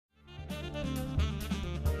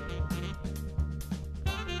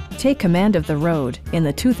Take command of the road in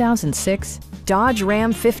the 2006 Dodge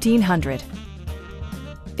Ram 1500.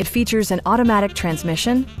 It features an automatic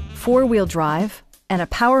transmission, four-wheel drive, and a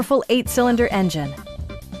powerful 8-cylinder engine.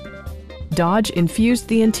 Dodge infused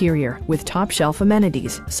the interior with top-shelf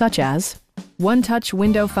amenities such as one-touch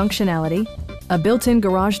window functionality, a built-in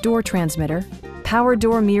garage door transmitter, power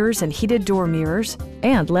door mirrors and heated door mirrors,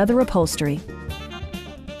 and leather upholstery.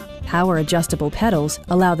 Power adjustable pedals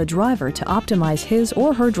allow the driver to optimize his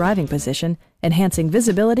or her driving position, enhancing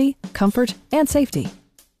visibility, comfort, and safety.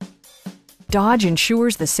 Dodge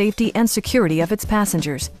ensures the safety and security of its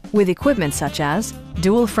passengers with equipment such as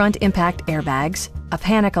dual front impact airbags, a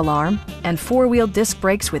panic alarm, and four-wheel disc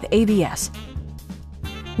brakes with ABS.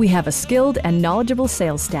 We have a skilled and knowledgeable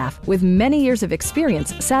sales staff with many years of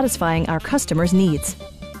experience satisfying our customers' needs.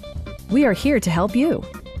 We are here to help you.